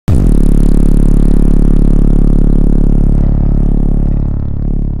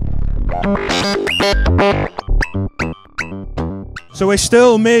So we're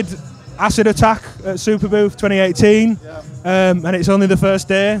still mid Acid Attack at Superbooth 2018, and it's only the first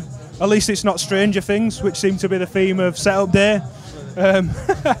day. At least it's not Stranger Things, which seem to be the theme of Setup Day.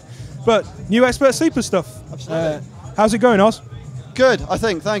 But new Expert Sleeper stuff. Absolutely. How's it going, Oz? Good, I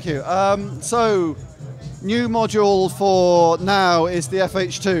think, thank you. So, new module for now is the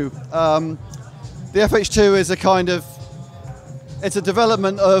FH2. The FH2 is it's a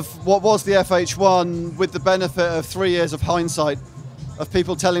development of what was the FH1 with the benefit of 3 years of hindsight, of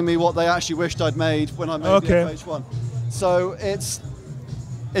people telling me what they actually wished I'd made when I made the FH1. So it's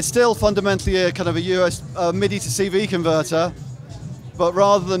still fundamentally a kind of a MIDI to CV converter, but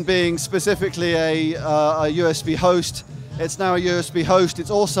rather than being specifically a USB host, it's now a USB host.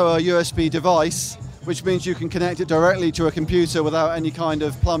 It's also a USB device, which means you can connect it directly to a computer without any kind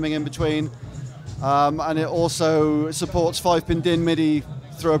of plumbing in between. And it also supports 5-pin DIN MIDI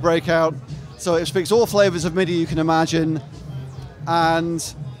through a breakout. So it speaks all flavors of MIDI you can imagine. And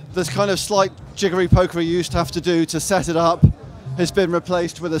this kind of slight jiggery pokery you used to have to do to set it up has been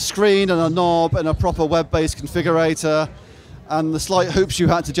replaced with a screen and a knob and a proper web-based configurator. And the slight hoops you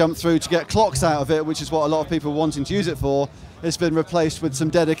had to jump through to get clocks out of it, which is what a lot of people are wanting to use it for, has been replaced with some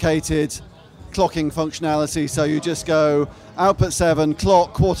dedicated clocking functionality. So you just go output 7,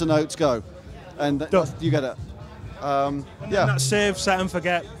 clock, quarter notes, go. And you get it. That save, set and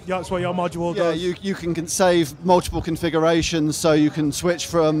forget, that's what your module does. Yeah, you can save multiple configurations, so you can switch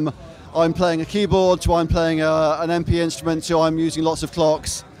from I'm playing a keyboard to I'm playing an MP instrument to I'm using lots of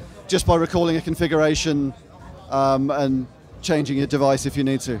clocks, just by recalling a configuration and changing your device if you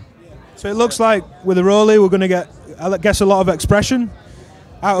need to. So it looks like with the Rolly we're going to get, I guess, a lot of expression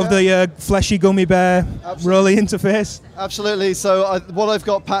out of the fleshy gummy bear Rolly interface. Absolutely. So what I've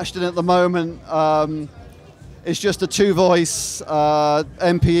got patched in at the moment is just a 2-voice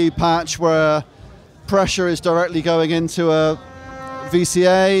MPE patch where pressure is directly going into a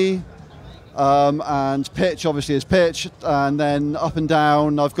VCA, and pitch obviously is pitch, and then up and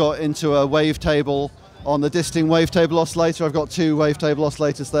down I've got into a wavetable on the disting wavetable oscillator. I've got 2 wavetable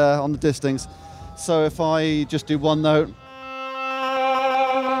oscillators there on the distings. So if I just do one note,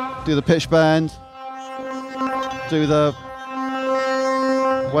 do the pitch bend, do the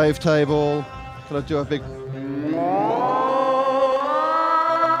wavetable, kind of do a big,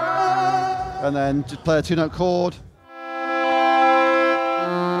 and then just play a 2-note chord.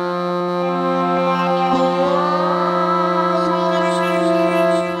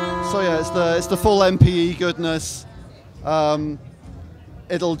 So yeah, it's the full MPE goodness.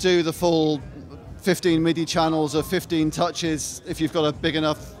 It'll do the full 15 MIDI channels of 15 touches if you've got a big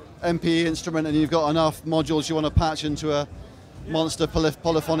enough MPE instrument and you've got enough modules you want to patch into a monster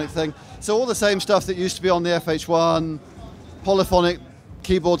polyphonic thing. So all the same stuff that used to be on the FH1, polyphonic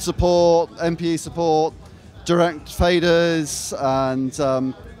keyboard support, MPE support, direct faders, and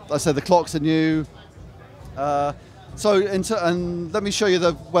I said the clocks are new. And let me show you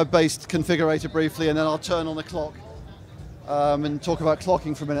the web-based configurator briefly, and then I'll turn on the clock and talk about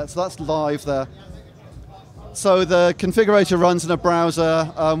clocking for a minute. So that's live there. So the configurator runs in a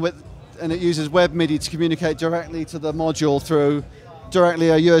browser and it uses web MIDI to communicate directly to the module through directly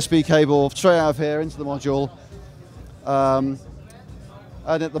a USB cable straight out of here into the module. And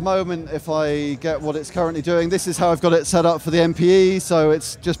at the moment, if I get what it's currently doing, this is how I've got it set up for the MPE. So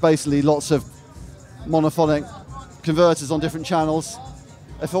it's just basically lots of monophonic converters on different channels.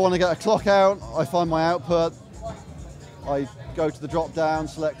 If I want to get a clock out, I find my output. I go to the drop down,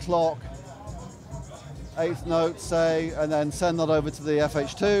 select clock, 8th note, say, and then send that over to the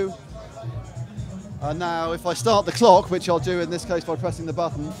FH2. And now if I start the clock, which I'll do in this case by pressing the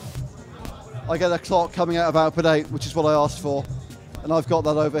button, I get a clock coming out of output 8, which is what I asked for. And I've got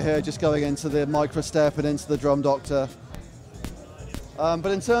that over here just going into the micro step and into the drum doctor. But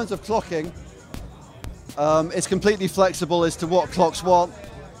in terms of clocking, it's completely flexible as to what clock's what.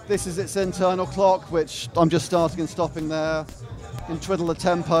 This is its internal clock, which I'm just starting and stopping there. You can twiddle the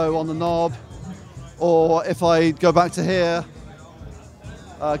tempo on the knob. Or if I go back to here,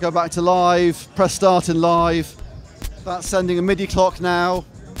 go back to live, press start in live, that's sending a MIDI clock now,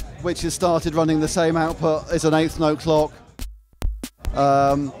 which has started running the same output as an 8th note clock.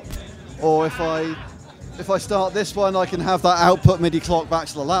 Or if I start this one, I can have that output MIDI clock back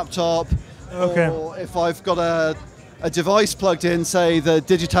to the laptop. Okay. Or if I've got a device plugged in, say the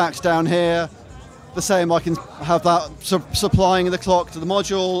Digitax down here, the same, I can have that supplying the clock to the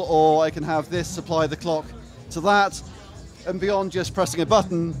module, or I can have this supply the clock to that. And beyond just pressing a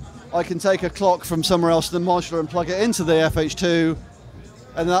button, I can take a clock from somewhere else in the modular and plug it into the FH2,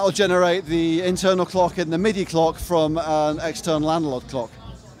 and that will generate the internal clock and the MIDI clock from an external analog clock.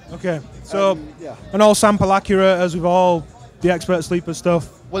 Okay, so yeah. and all sample accurate as with all the expert sleeper stuff.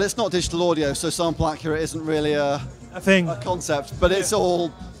 Well, it's not digital audio, so sample accurate isn't really a thing, a concept, but it's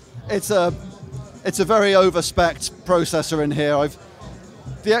all it's a very over-specced processor in here.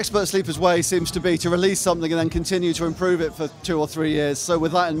 The expert sleeper's way seems to be to release something and then continue to improve it for 2 or 3 years. So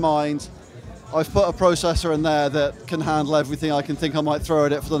with that in mind, I've put a processor in there that can handle everything I can think I might throw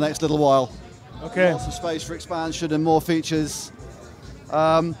at it for the next little while. Okay. Lots of space for expansion and more features.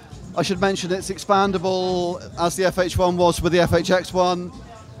 I should mention it's expandable as the FH1 was with the FHX1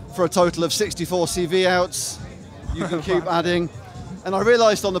 for a total of 64 CV outs. You can keep adding. And I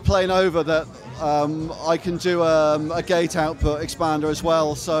realized on the plane over that I can do a gate output expander as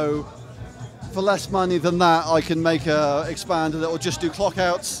well. So for less money than that, I can make a expander that will just do clock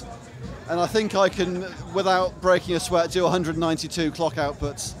outs. And I think I can, without breaking a sweat, do 192 clock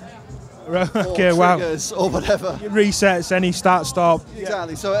outputs. Okay, or wow. triggers or whatever. It resets any start stop.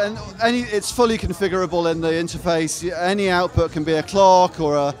 Exactly. So it's fully configurable in the interface. Any output can be a clock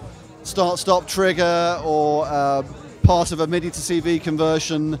or a start stop trigger or part of a MIDI to CV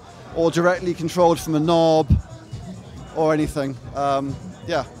conversion or directly controlled from a knob or anything.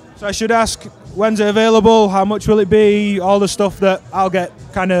 Yeah. So I should ask, when's it available? How much will it be? All the stuff that I'll get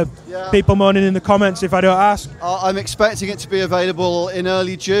kind of people moaning in the comments if I don't ask. I'm expecting it to be available in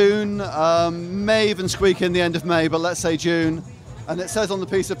early June, may even squeak in the end of May, but let's say June. And it says on the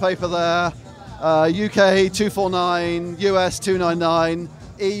piece of paper there, UK 249, US 299,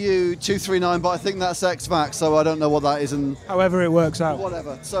 EU 239, but I think that's XVAC, so I don't know what that is. And however it works out.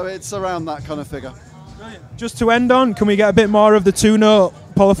 Whatever. So it's around that kind of figure. Just to end on, can we get a bit more of the 2-note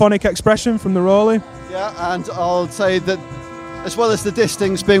polyphonic expression from the Rolly? Yeah, and I'll say that as well as the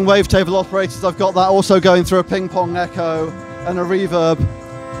distings being wavetable operators, I've got that also going through a ping-pong echo and a reverb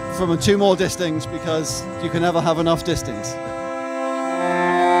from 2 more distings because you can never have enough distings.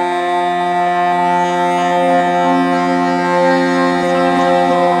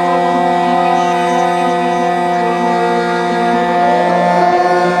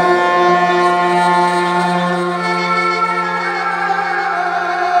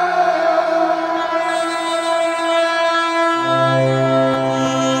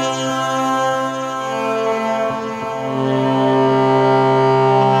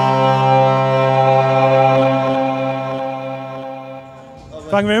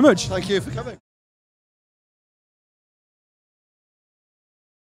 Thank you very much. Thank you for coming.